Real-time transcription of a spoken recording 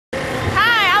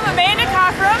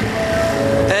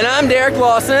I'm Derek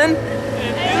Lawson. We're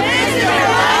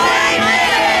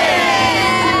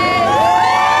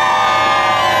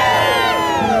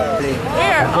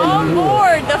on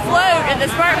board the float at the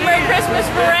Spartanburg Christmas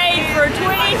Parade for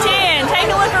 2010. Take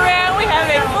a look around. We have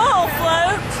a full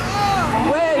float.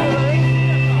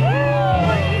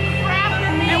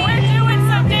 And we're doing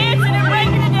some dancing and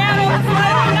breaking it down on the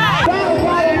float tonight.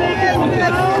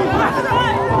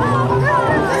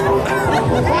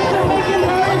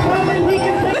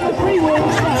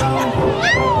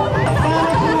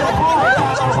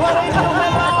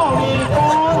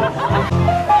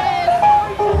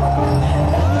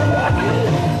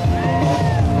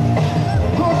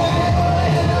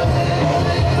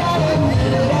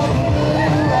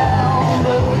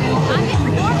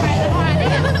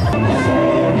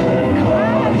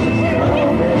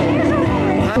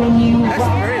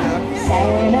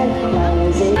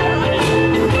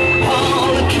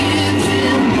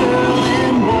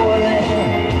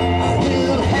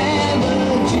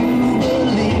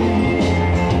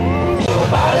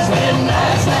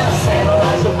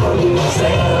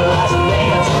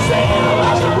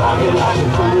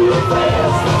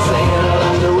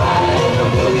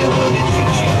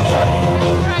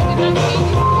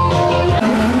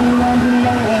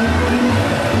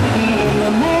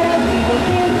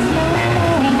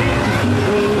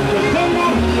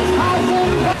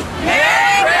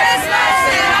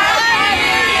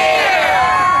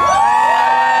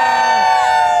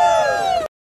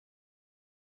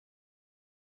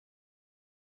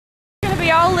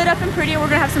 All lit up and pretty. We're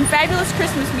gonna have some fabulous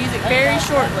Christmas music very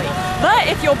shortly. But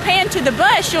if you'll pan to the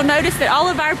bus, you'll notice that all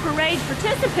of our parade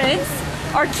participants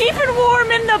are keeping warm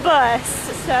in the bus.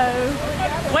 So,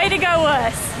 way to go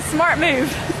us. Smart move.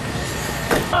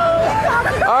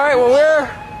 All right, well we're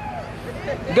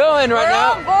going right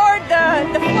now. We're on board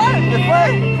the float. The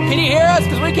float. Can you hear us?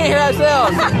 Because we can't hear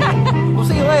ourselves. We'll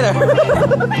see you later.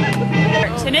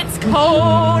 And it's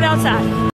cold outside.